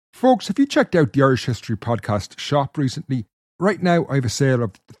Folks, have you checked out the Irish History Podcast shop recently? Right now, I have a sale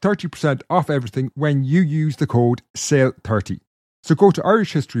of 30% off everything when you use the code SALE30. So go to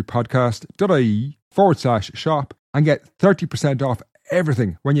irishhistorypodcast.ie/shop and get 30% off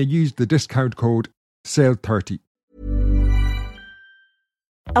everything when you use the discount code SALE30.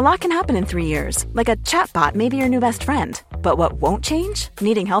 A lot can happen in 3 years, like a chatbot may be your new best friend. But what won't change?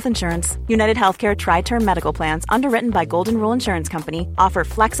 Needing health insurance. United Healthcare Tri-Term Medical Plans, underwritten by Golden Rule Insurance Company, offer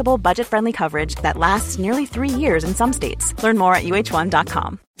flexible, budget-friendly coverage that lasts nearly 3 years in some states. Learn more at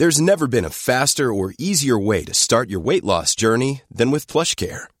uh1.com. There's never been a faster or easier way to start your weight loss journey than with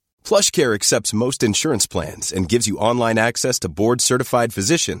PlushCare. PlushCare accepts most insurance plans and gives you online access to board-certified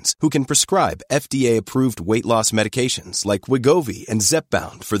physicians who can prescribe FDA-approved weight loss medications like Wegovy and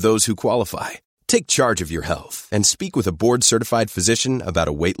Zepbound for those who qualify. Take charge of your health and speak with a board-certified physician about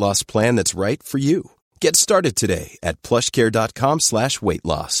a weight loss plan that's right for you. Get started today at plushcare.com/weight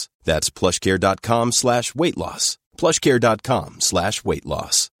loss. That's plushcare.com/weight loss. plushcare.com/weight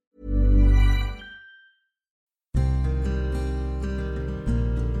loss.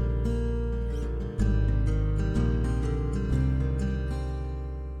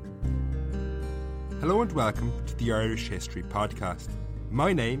 Hello and welcome to the Irish History Podcast.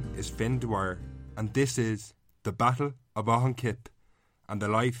 My name is Finn Dwyer and this is The Battle of Auchinkeep and the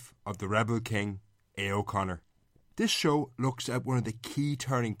life of the rebel king A. O'Connor. This show looks at one of the key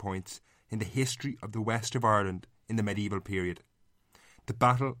turning points in the history of the west of Ireland in the medieval period. The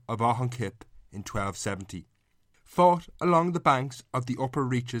Battle of Auchinkeep in 1270. Fought along the banks of the upper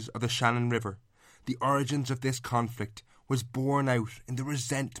reaches of the Shannon River, the origins of this conflict was borne out in the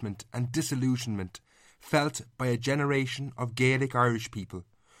resentment and disillusionment felt by a generation of Gaelic Irish people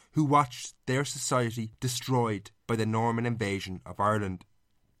who watched their society destroyed by the Norman invasion of Ireland.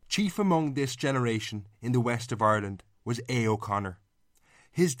 Chief among this generation in the west of Ireland was A. O'Connor.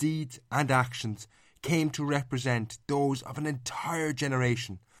 His deeds and actions came to represent those of an entire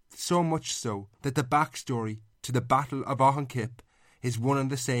generation, so much so that the backstory to the Battle of Auchinkeep is one and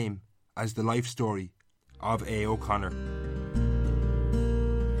the same as the life story of A. O'Connor.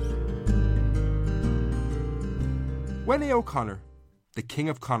 When A. O'Connor, the King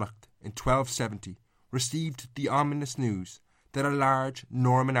of Connacht in 1270, received the ominous news that a large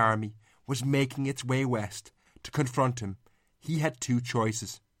Norman army was making its way west to confront him, he had two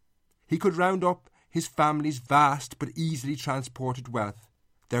choices. He could round up his family's vast but easily transported wealth,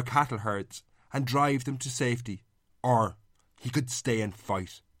 their cattle herds, and drive them to safety, or he could stay and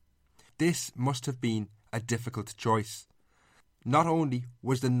fight. This must have been a difficult choice. Not only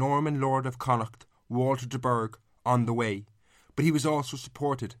was the Norman Lord of Connacht, Walter de Burgh, on the way, but he was also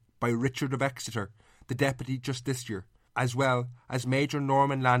supported by Richard of Exeter, the Deputy Justiciar, as well as major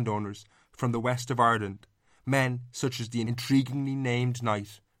Norman landowners from the west of Ireland, men such as the intriguingly named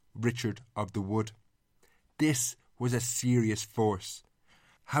knight Richard of the Wood. This was a serious force.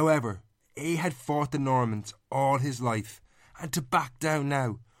 However, A had fought the Normans all his life, and to back down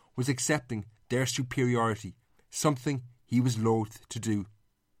now was accepting their superiority, something he was loath to do.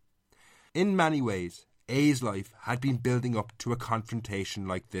 In many ways, A's life had been building up to a confrontation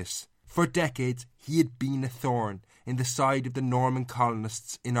like this. For decades, he had been a thorn in the side of the Norman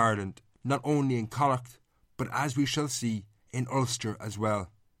colonists in Ireland, not only in Connacht, but as we shall see, in Ulster as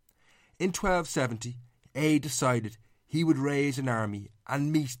well. In 1270, A decided he would raise an army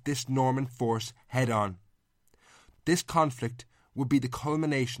and meet this Norman force head-on. This conflict would be the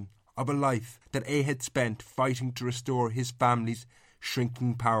culmination of a life that A had spent fighting to restore his family's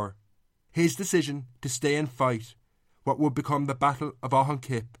shrinking power. His decision to stay and fight what would become the Battle of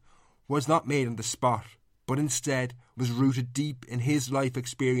Auchinkeep was not made on the spot, but instead was rooted deep in his life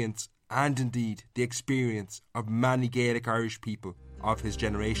experience and indeed the experience of many Gaelic Irish people of his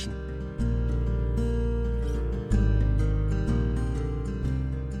generation.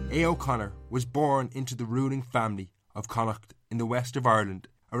 A. O'Connor was born into the ruling family of Connacht in the west of Ireland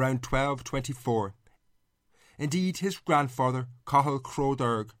around 1224. Indeed, his grandfather, Cathal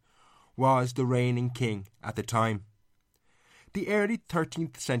Crodurg, was the reigning king at the time. The early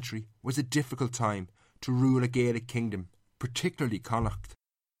 13th century was a difficult time to rule a Gaelic kingdom, particularly Connacht.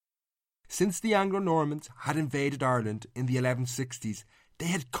 Since the Anglo-Normans had invaded Ireland in the 1160s, they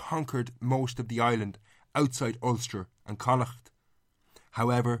had conquered most of the island outside Ulster and Connacht.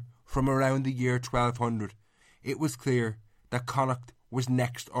 However, from around the year 1200, it was clear that Connacht was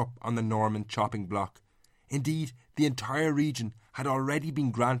next up on the Norman chopping block. Indeed, the entire region had already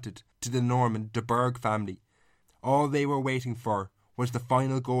been granted to the Norman de Burgh family. All they were waiting for was the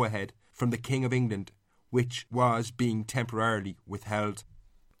final go-ahead from the King of England, which was being temporarily withheld.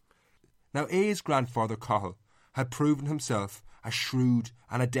 Now A's grandfather Cathal had proven himself a shrewd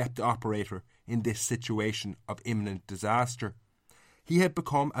and adept operator in this situation of imminent disaster. He had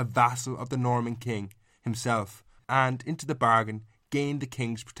become a vassal of the Norman king himself, and into the bargain gained the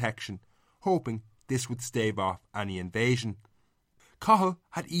king's protection, hoping this would stave off any invasion. Cathal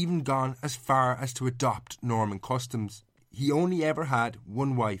had even gone as far as to adopt Norman customs. He only ever had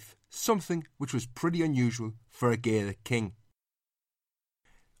one wife, something which was pretty unusual for a Gaelic king.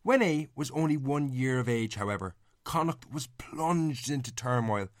 When A was only 1 year of age, however, Connacht was plunged into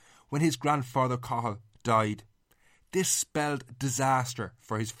turmoil when his grandfather Cathal died. This spelled disaster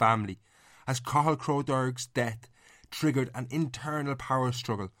for his family, as Cathal Crodurg's death triggered an internal power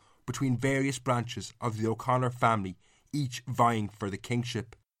struggle between various branches of the O'Connor family, each vying for the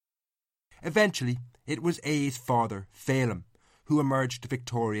kingship. Eventually, it was A's father, Phelim, who emerged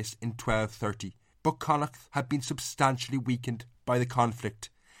victorious in 1230, but Connacht had been substantially weakened by the conflict,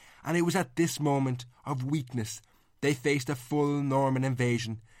 and it was at this moment of weakness they faced a full Norman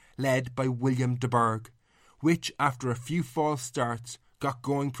invasion led by William de Burgh, which, after a few false starts, got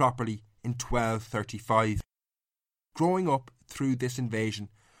going properly in 1235. Growing up through this invasion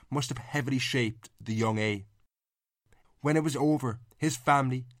must have heavily shaped the young A. When it was over, his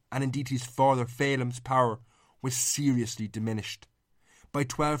family, and indeed his father Phelim's power, was seriously diminished. By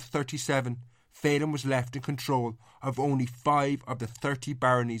 1237, Phelim was left in control of only 5 of the 30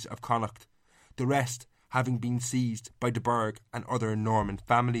 baronies of Connacht, the rest having been seized by de Burgh and other Norman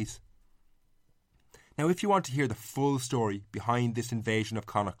families. Now, if you want to hear the full story behind this invasion of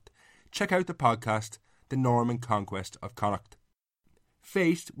Connacht, check out the podcast, The Norman Conquest of Connacht.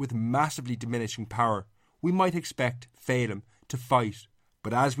 Faced with massively diminishing power, we might expect Phelim to fight,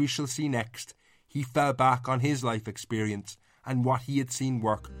 but as we shall see next, he fell back on his life experience and what he had seen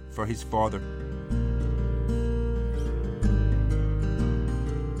work for his father.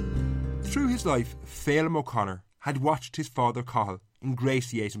 Through his life, Phelim O'Connor had watched his father Cathal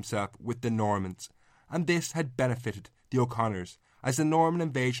ingratiate himself with the Normans, and this had benefited the O'Connors, as the Norman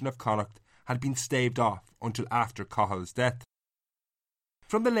invasion of Connacht had been staved off until after Cathal's death.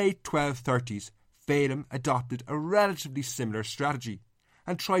 From the late 1230s, Phelim adopted a relatively similar strategy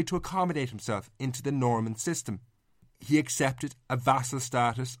and tried to accommodate himself into the Norman system. He accepted a vassal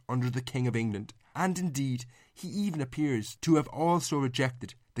status under the King of England, and indeed he even appears to have also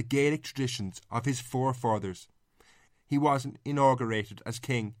rejected the Gaelic traditions of his forefathers. He wasn't inaugurated as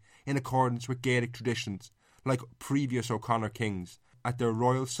king in accordance with Gaelic traditions like previous O'Connor kings at their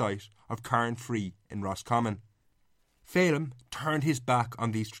royal site of Carnfree in Roscommon. Phelim turned his back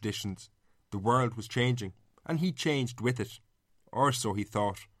on these traditions. The world was changing, and he changed with it, or so he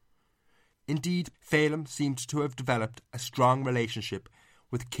thought. Indeed, Phelim seemed to have developed a strong relationship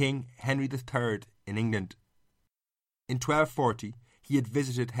with King Henry III in England. In 1240, he had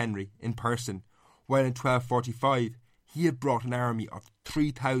visited Henry in person, while in 1245 he had brought an army of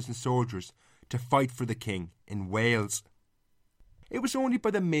 3,000 soldiers to fight for the king in Wales. It was only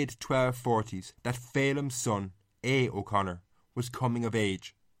by the mid-1240s that Phelim's son, A. O'Connor, was coming of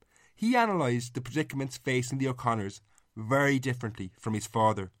age. He analysed the predicaments facing the O'Connors very differently from his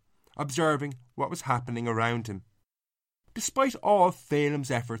father, observing what was happening around him. Despite all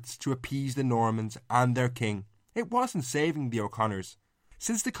Phelim's efforts to appease the Normans and their king, it wasn't saving the O'Connors.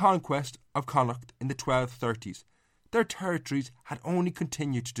 Since the conquest of Connacht in the 1230s, their territories had only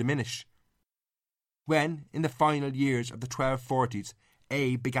continued to diminish. When, in the final years of the 1240s,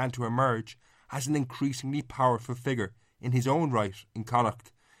 A began to emerge as an increasingly powerful figure in his own right in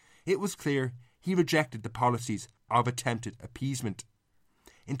Connacht, it was clear he rejected the policies of attempted appeasement.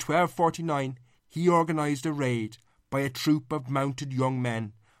 In 1249, he organised a raid by a troop of mounted young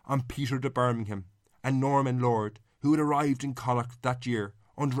men on Peter de Birmingham, a Norman lord who had arrived in Connacht that year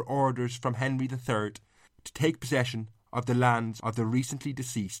under orders from Henry III to take possession of the lands of the recently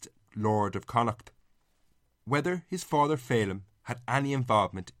deceased Lord of Connacht. Whether his father Phelim had any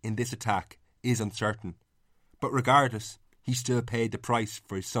involvement in this attack is uncertain, but regardless, he still paid the price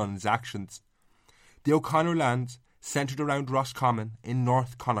for his son's actions. The O'Connor lands, centred around Roscommon in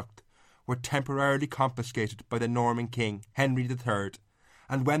North Connacht, were temporarily confiscated by the Norman king Henry III,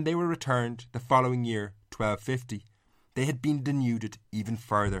 and when they were returned the following year, 1250, they had been denuded even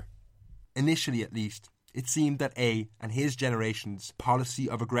further. Initially, at least, it seemed that A and his generation's policy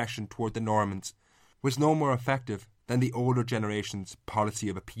of aggression toward the Normans was no more effective than the older generation's policy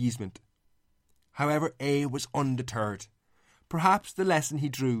of appeasement. However, A was undeterred. Perhaps the lesson he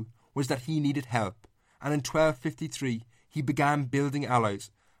drew was that he needed help, and in 1253 he began building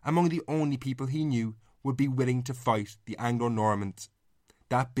allies among the only people he knew would be willing to fight the Anglo-Normans,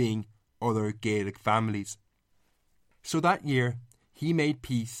 that being other Gaelic families. So that year he made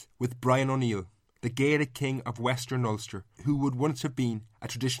peace with Brian O'Neill, the Gaelic king of Western Ulster, who would once have been a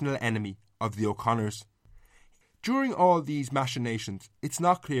traditional enemy of the O'Conors. During all these machinations, it's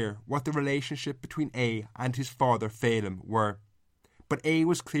not clear what the relationship between A and his father Phelim were. But A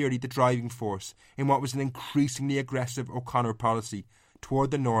was clearly the driving force in what was an increasingly aggressive O'Conor policy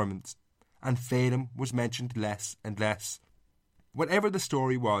toward the Normans, and Phelim was mentioned less and less. Whatever the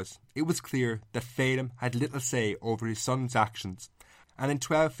story was, it was clear that Phelim had little say over his son's actions, and in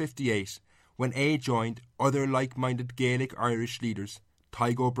 1258, when A joined other like-minded Gaelic Irish leaders,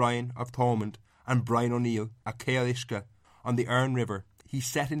 Tig O'Brien of Thomond and Brian O'Neill at Caoilishka on the Erne River, he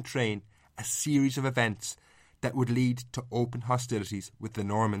set in train a series of events that would lead to open hostilities with the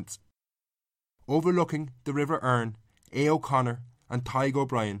Normans. Overlooking the River Erne, A. O'Connor and Tig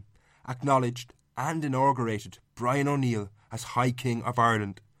O'Brien acknowledged and inaugurated Brian O'Neill as High King of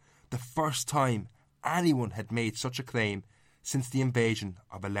Ireland, the first time anyone had made such a claim since the invasion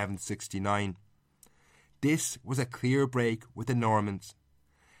of 1169. This was a clear break with the Normans.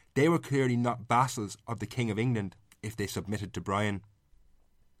 They were clearly not vassals of the King of England if they submitted to Brian.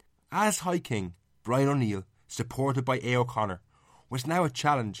 As High King, Brian O'Neill, supported by A. O'Connor, was now a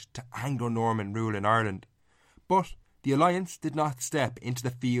challenge to Anglo-Norman rule in Ireland, but the alliance did not step into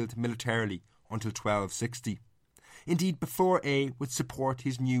the field militarily until 1260. Indeed, before A would support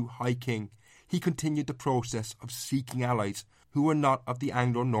his new High King, he continued the process of seeking allies who were not of the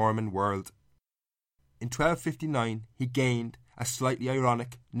Anglo-Norman world. In 1259 he gained a slightly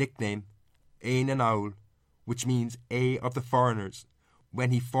ironic nickname, Ain an Owl, which means A of the foreigners,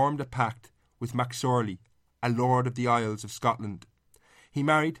 when he formed a pact with MacSorley, a lord of the Isles of Scotland. He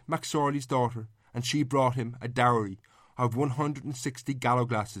married MacSorley's daughter, and she brought him a dowry of 160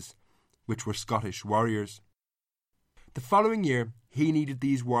 gallowglasses, which were Scottish warriors. The following year he needed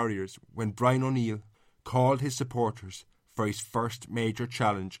these warriors when Brian O'Neill called his supporters for his first major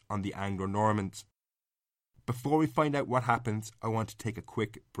challenge on the Anglo-Normans. Before we find out what happens, I want to take a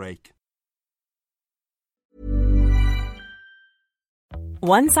quick break.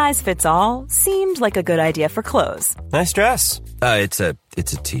 One size fits all seemed like a good idea for clothes. Nice dress. It's a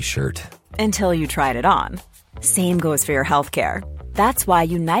t-shirt. Until you tried it on. Same goes for your healthcare. That's why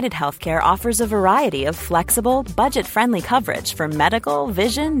United Healthcare offers a variety of flexible, budget-friendly coverage for medical,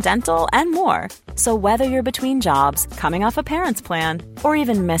 vision, dental, and more. So whether you're between jobs, coming off a parent's plan, or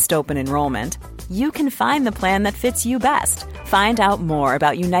even missed open enrollment, you can find the plan that fits you best. Find out more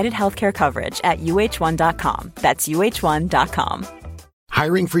about United Healthcare coverage at UH1.com. That's UH1.com.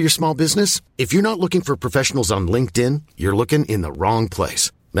 Hiring for your small business? If you're not looking for professionals on LinkedIn, you're looking in the wrong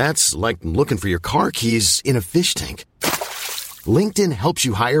place. That's like looking for your car keys in a fish tank. LinkedIn helps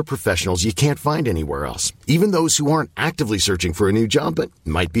you hire professionals you can't find anywhere else, even those who aren't actively searching for a new job but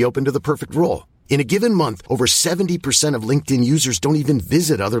might be open to the perfect role. In a given month, over 70% of LinkedIn users don't even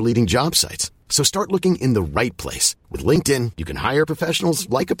visit other leading job sites. So start looking in the right place. With LinkedIn, you can hire professionals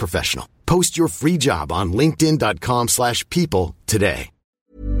like a professional. Post your free job on linkedin.com/people today.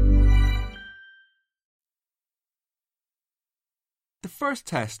 The first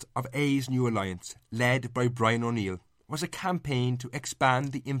test of A's new alliance, led by Brian O'Neill, was a campaign to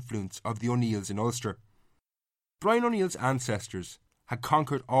expand the influence of the O'Neills in Ulster. Brian O'Neill's ancestors had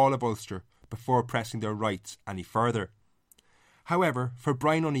conquered all of Ulster before pressing their rights any further. However, for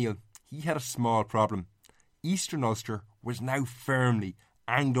Brian O'Neill, he had a small problem. Eastern Ulster was now firmly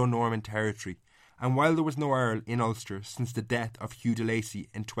Anglo-Norman territory, and while there was no Earl in Ulster since the death of Hugh de Lacy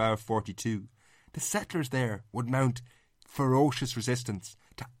in 1242, the settlers there would mount ferocious resistance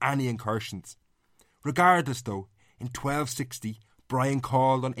to any incursions. Regardless, though, in 1260, Brian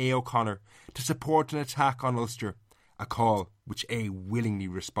called on A. O'Connor to support an attack on Ulster, a call which A willingly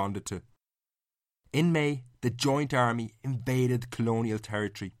responded to. In May, the joint army invaded colonial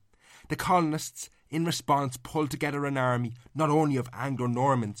territory. The colonists, in response, pulled together an army not only of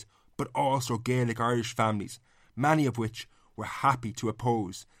Anglo-Normans, but also Gaelic Irish families, many of which were happy to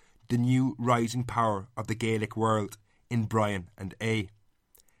oppose the new rising power of the Gaelic world in Brian and A.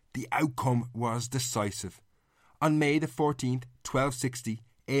 The outcome was decisive. On May the 14th, 1260,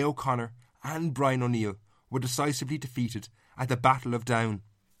 A. O'Connor and Brian O'Neill were decisively defeated at the Battle of Down.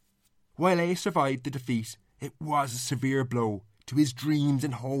 While A survived the defeat, it was a severe blow to his dreams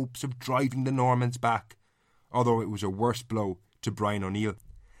and hopes of driving the Normans back, although it was a worse blow to Brian O'Neill.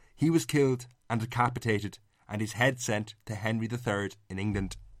 He was killed and decapitated, and his head sent to Henry III in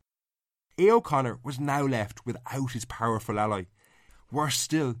England. A. O'Connor was now left without his powerful ally. Worse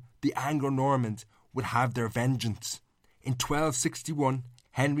still, the Anglo-Normans would have their vengeance. In 1261,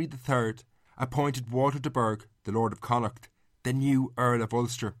 Henry III appointed Walter de Burgh, the Lord of Connacht, the new Earl of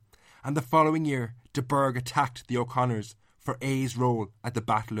Ulster, and the following year de Burgh attacked the O'Connors for A's role at the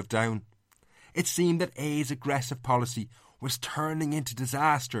Battle of Down. It seemed that A's aggressive policy was turning into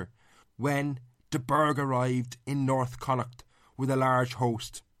disaster when de Burgh arrived in North Connacht with a large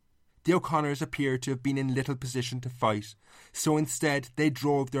host. The O'Connors appeared to have been in little position to fight, so instead they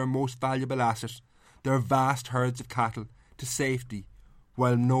drove their most valuable asset, their vast herds of cattle, to safety,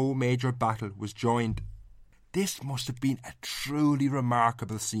 while no major battle was joined. This must have been a truly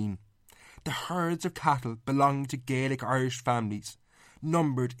remarkable scene. The herds of cattle belonging to Gaelic Irish families,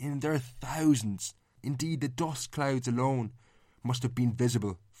 numbered in their thousands. Indeed, the dust clouds alone must have been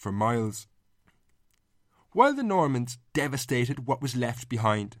visible for miles. While the Normans devastated what was left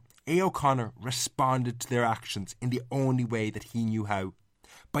behind, A. O'Connor responded to their actions in the only way that he knew how,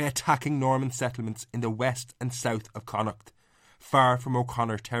 by attacking Norman settlements in the west and south of Connacht, far from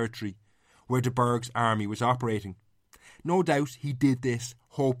O'Connor territory, where de Burgh's army was operating. No doubt he did this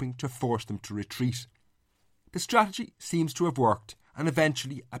hoping to force them to retreat. The strategy seems to have worked, and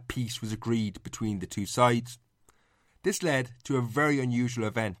eventually a peace was agreed between the two sides. This led to a very unusual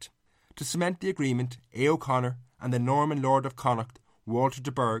event. To cement the agreement, A. O'Connor and the Norman Lord of Connacht, Walter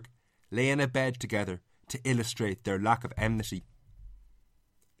de Burgh, lay in a bed together to illustrate their lack of enmity.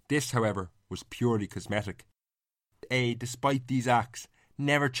 This, however, was purely cosmetic. A, despite these acts,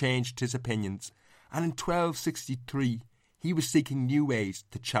 never changed his opinions, and in 1263 he was seeking new ways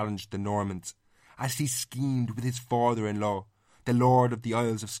to challenge the Normans, as he schemed with his father-in-law, the Lord of the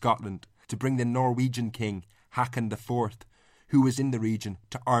Isles of Scotland, to bring the Norwegian king Haakon IV, who was in the region,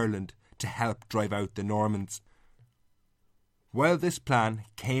 to Ireland to help drive out the Normans. While this plan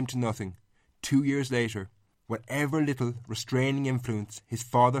came to nothing, 2 years later, whatever little restraining influence his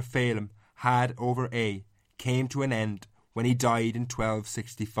father Phelim had over A came to an end when he died in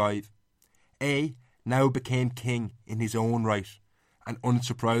 1265. A now became king in his own right, and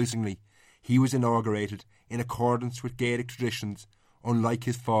unsurprisingly, he was inaugurated in accordance with Gaelic traditions, unlike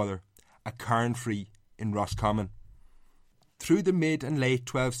his father, at Carnfree in Roscommon. Through the mid and late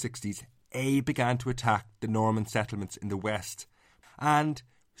 1260s, A began to attack the Norman settlements in the west, and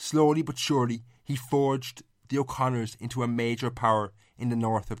slowly but surely he forged the O'Connors into a major power in the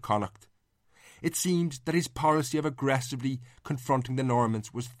north of Connacht. It seemed that his policy of aggressively confronting the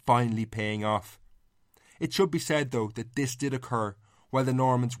Normans was finally paying off. It should be said, though, that this did occur while the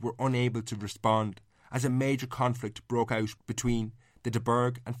Normans were unable to respond, as a major conflict broke out between the de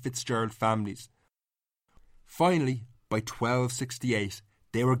Burgh and Fitzgerald families. Finally, by 1268,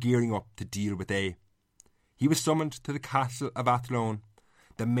 they were gearing up to deal with A. He was summoned to the castle of Athlone,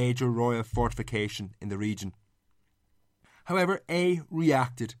 the major royal fortification in the region. However, A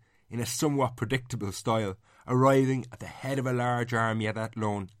reacted in a somewhat predictable style, arriving at the head of a large army at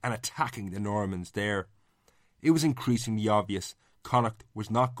Athlone and attacking the Normans there. It was increasingly obvious Connacht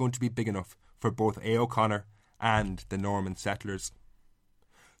was not going to be big enough for both A. O'Connor and the Norman settlers.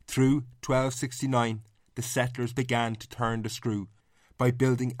 Through 1269, the settlers began to turn the screw by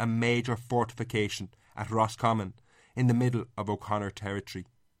building a major fortification at Roscommon in the middle of O'Connor territory.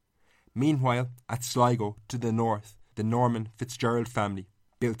 Meanwhile, at Sligo to the north, the Norman Fitzgerald family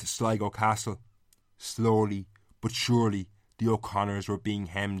built Sligo Castle. Slowly but surely, the O'Connors were being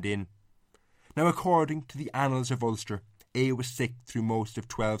hemmed in. Now, according to the Annals of Ulster, A was sick through most of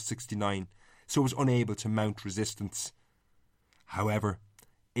 1269, so was unable to mount resistance. However,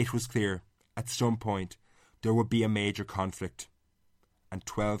 it was clear at some point there would be a major conflict, and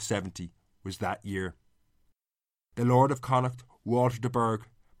 1270 was that year. The Lord of Connacht, Walter de Burgh,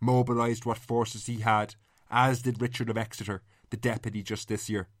 mobilised what forces he had, as did Richard of Exeter, the Deputy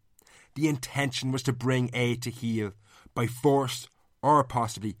Justiciar. The intention was to bring A to heel, by force or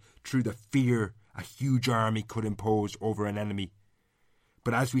possibly through the fear a huge army could impose over an enemy.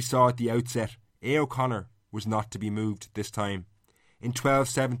 But as we saw at the outset, A. O'Connor was not to be moved this time. In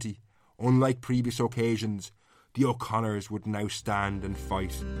 1270, unlike previous occasions, the O'Connors would now stand and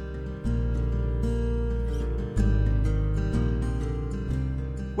fight.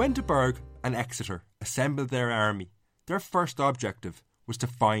 When de Burgh and Exeter assembled their army, their first objective was to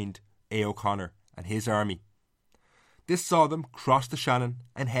find A. O'Connor and his army. This saw them cross the Shannon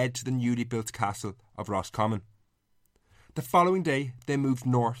and head to the newly built castle of Roscommon. The following day they moved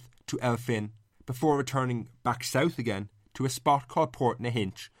north to Elphin before returning back south again to a spot called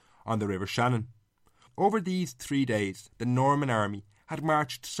Portnahinch on the River Shannon. Over these 3 days, the Norman army had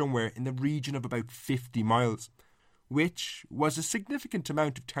marched somewhere in the region of about 50 miles, which was a significant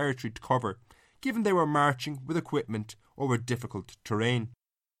amount of territory to cover, given they were marching with equipment over difficult terrain.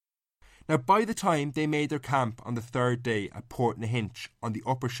 Now, by the time they made their camp on the third day at Portnahinch on the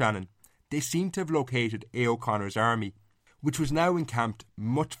Upper Shannon, they seemed to have located A. O'Connor's army, which was now encamped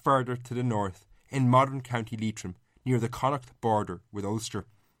much further to the north in modern County Leitrim, near the Connacht border with Ulster.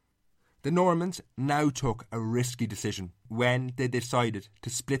 The Normans now took a risky decision when they decided to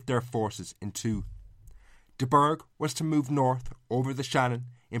split their forces in two. De Burgh was to move north over the Shannon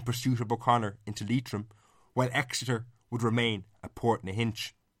in pursuit of O'Connor into Leitrim, while Exeter would remain at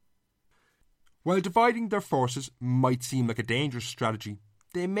Portnahinch. While dividing their forces might seem like a dangerous strategy,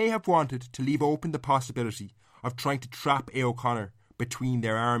 they may have wanted to leave open the possibility of trying to trap O'Connor between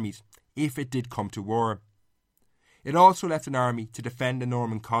their armies if it did come to war. It also left an army to defend a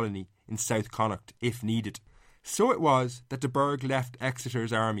Norman colony in South Connacht if needed. So it was that de Burgh left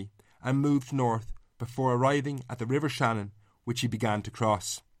Exeter's army and moved north before arriving at the River Shannon, which he began to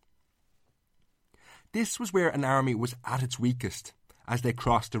cross. This was where an army was at its weakest as they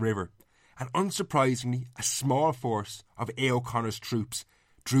crossed the river, and unsurprisingly a small force of O'Connor's troops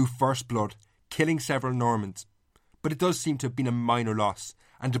drew first blood, killing several Normans. But it does seem to have been a minor loss,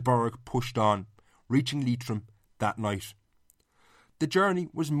 and de Burgh pushed on, reaching Leitrim that night. The journey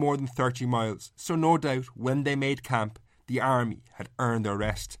was more than 30 miles, so no doubt when they made camp, the army had earned their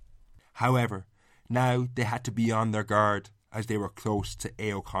rest. However, now they had to be on their guard as they were close to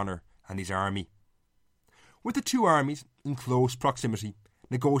O'Connor and his army. With the two armies in close proximity,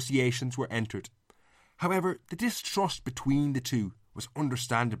 negotiations were entered. However, the distrust between the two was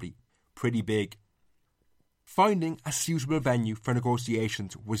understandably pretty big. Finding a suitable venue for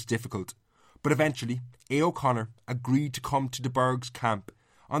negotiations was difficult, but eventually O'Connor agreed to come to de Burgh's camp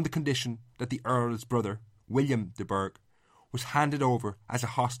on the condition that the Earl's brother, William de Burgh, was handed over as a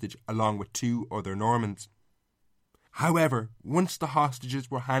hostage along with two other Normans. However, once the hostages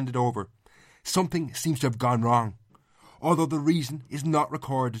were handed over, something seems to have gone wrong. Although the reason is not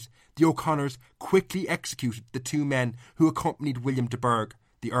recorded, the O'Connors quickly executed the two men who accompanied William de Burgh,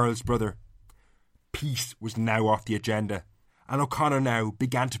 the Earl's brother. Peace was now off the agenda, and O'Connor now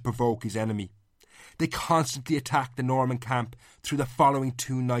began to provoke his enemy. They constantly attacked the Norman camp through the following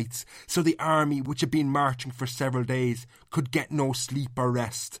 2 nights, so the army, which had been marching for several days, could get no sleep or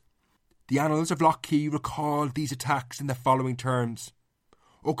rest. The annals of Lough Key recalled these attacks in the following terms.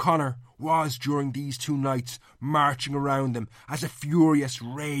 O'Connor was, during these 2 nights, marching around them as a furious,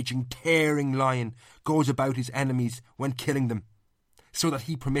 raging, tearing lion goes about his enemies when killing them, so that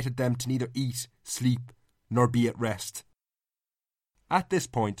he permitted them to neither eat, sleep, nor be at rest. At this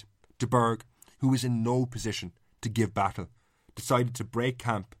point, de Burgh, who was in no position to give battle, decided to break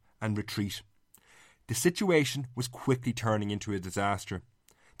camp and retreat. The situation was quickly turning into a disaster.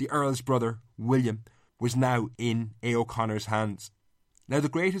 The Earl's brother, William, was now in O'Connor's hands. Now the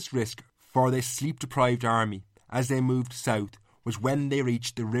greatest risk for this sleep-deprived army as they moved south was when they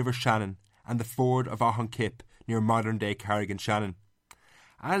reached the River Shannon and the ford of Aughnkip near modern-day Carrigan-Shannon.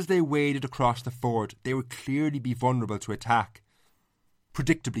 As they waded across the ford, they would clearly be vulnerable to attack.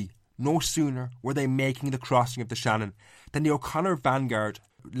 Predictably, no sooner were they making the crossing of the Shannon than the O'Connor vanguard,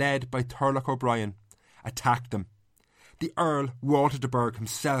 led by Turlough O'Brien, attacked them. The Earl, Walter de Burgh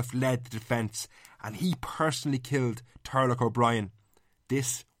himself, led the defence, and he personally killed Turlough O'Brien.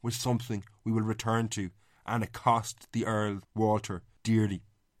 This was something we will return to, and it cost the Earl, Walter, dearly.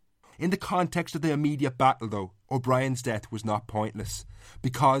 In the context of the immediate battle, though, O'Brien's death was not pointless,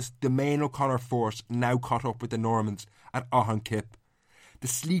 because the main O'Connor force now caught up with the Normans at Aughnkip. The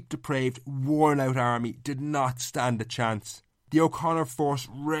sleep-deprived, worn-out army did not stand a chance. The O'Connor force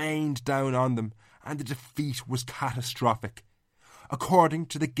rained down on them, and the defeat was catastrophic. According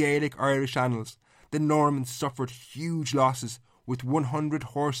to the Gaelic Irish annals, the Normans suffered huge losses, with 100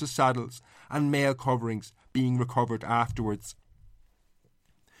 horses' saddles and mail coverings being recovered afterwards.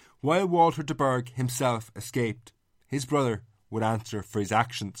 While Walter de Burgh himself escaped, his brother would answer for his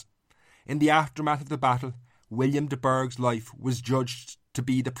actions. In the aftermath of the battle, William de Burgh's life was judged to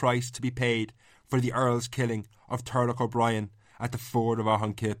be the price to be paid for the Earl's killing of Turlough O'Brien at the ford of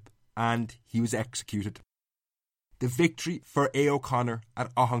Aughnkip, and he was executed. The victory for O'Connor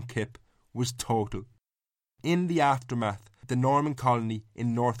at Aughnkip was total. In the aftermath, the Norman colony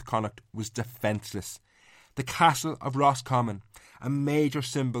in North Connacht was defenceless. The castle of Roscommon, a major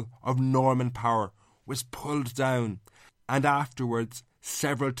symbol of Norman power, was pulled down, and afterwards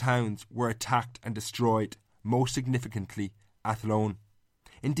several towns were attacked and destroyed, most significantly Athlone.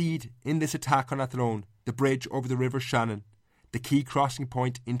 Indeed, in this attack on Athlone, the bridge over the River Shannon, the key crossing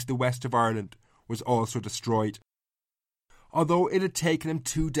point into the west of Ireland, was also destroyed. Although it had taken him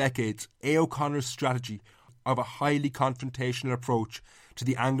 2 decades, O'Connor's strategy of a highly confrontational approach to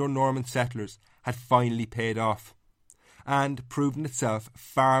the Anglo-Norman settlers had finally paid off, and proven itself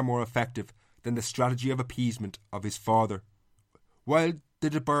far more effective than the strategy of appeasement of his father. While the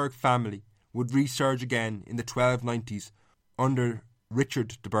de Burgh family would resurge again in the 1290s under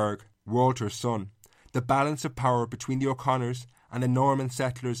Richard de Burgh, Walter's son, the balance of power between the O'Connors and the Norman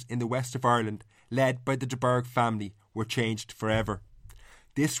settlers in the west of Ireland, led by the de Burgh family, were changed forever.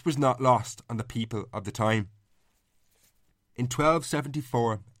 This was not lost on the people of the time. In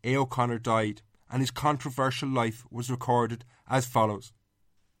 1274, A. O'Connor died, and his controversial life was recorded as follows.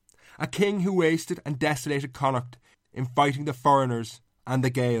 A king who wasted and desolated Connacht in fighting the foreigners and the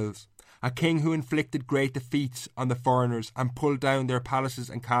Gaels. A king who inflicted great defeats on the foreigners and pulled down their palaces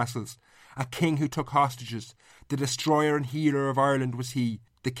and castles. A king who took hostages. The destroyer and healer of Ireland was he,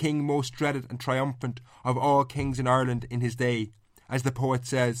 the king most dreaded and triumphant of all kings in Ireland in his day. As the poet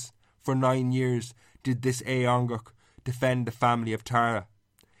says, for 9 years did this Eonguch defend the family of Tara.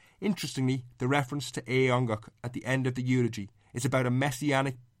 Interestingly, the reference to Eonguch at the end of the eulogy is about a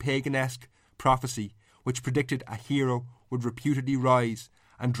messianic paganisque prophecy which predicted a hero would reputedly rise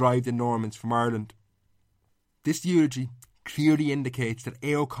and drive the Normans from Ireland. This eulogy clearly indicates that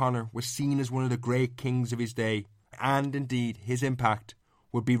A. O'Connor was seen as one of the great kings of his day, and indeed his impact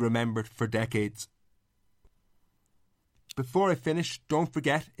would be remembered for decades. Before I finish, don't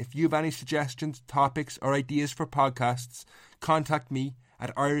forget, if you have any suggestions, topics or ideas for podcasts, contact me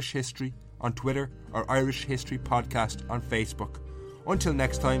at Irish History on Twitter or Irish History Podcast on Facebook. Until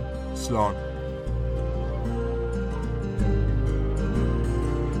next time, slán.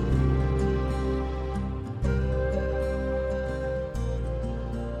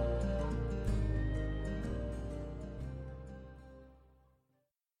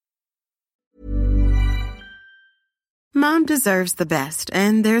 Mom deserves the best,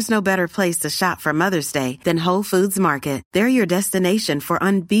 and there's no better place to shop for Mother's Day than Whole Foods Market. They're your destination for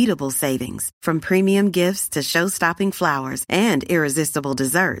unbeatable savings, from premium gifts to show-stopping flowers and irresistible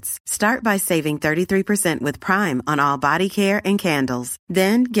desserts. Start by saving 33% with Prime on all body care and candles.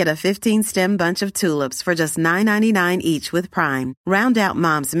 Then get a 15-stem bunch of tulips for just $9.99 each with Prime. Round out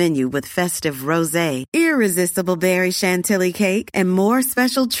Mom's menu with festive rosé, irresistible berry chantilly cake, and more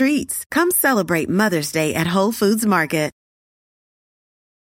special treats. Come celebrate Mother's Day at Whole Foods Market.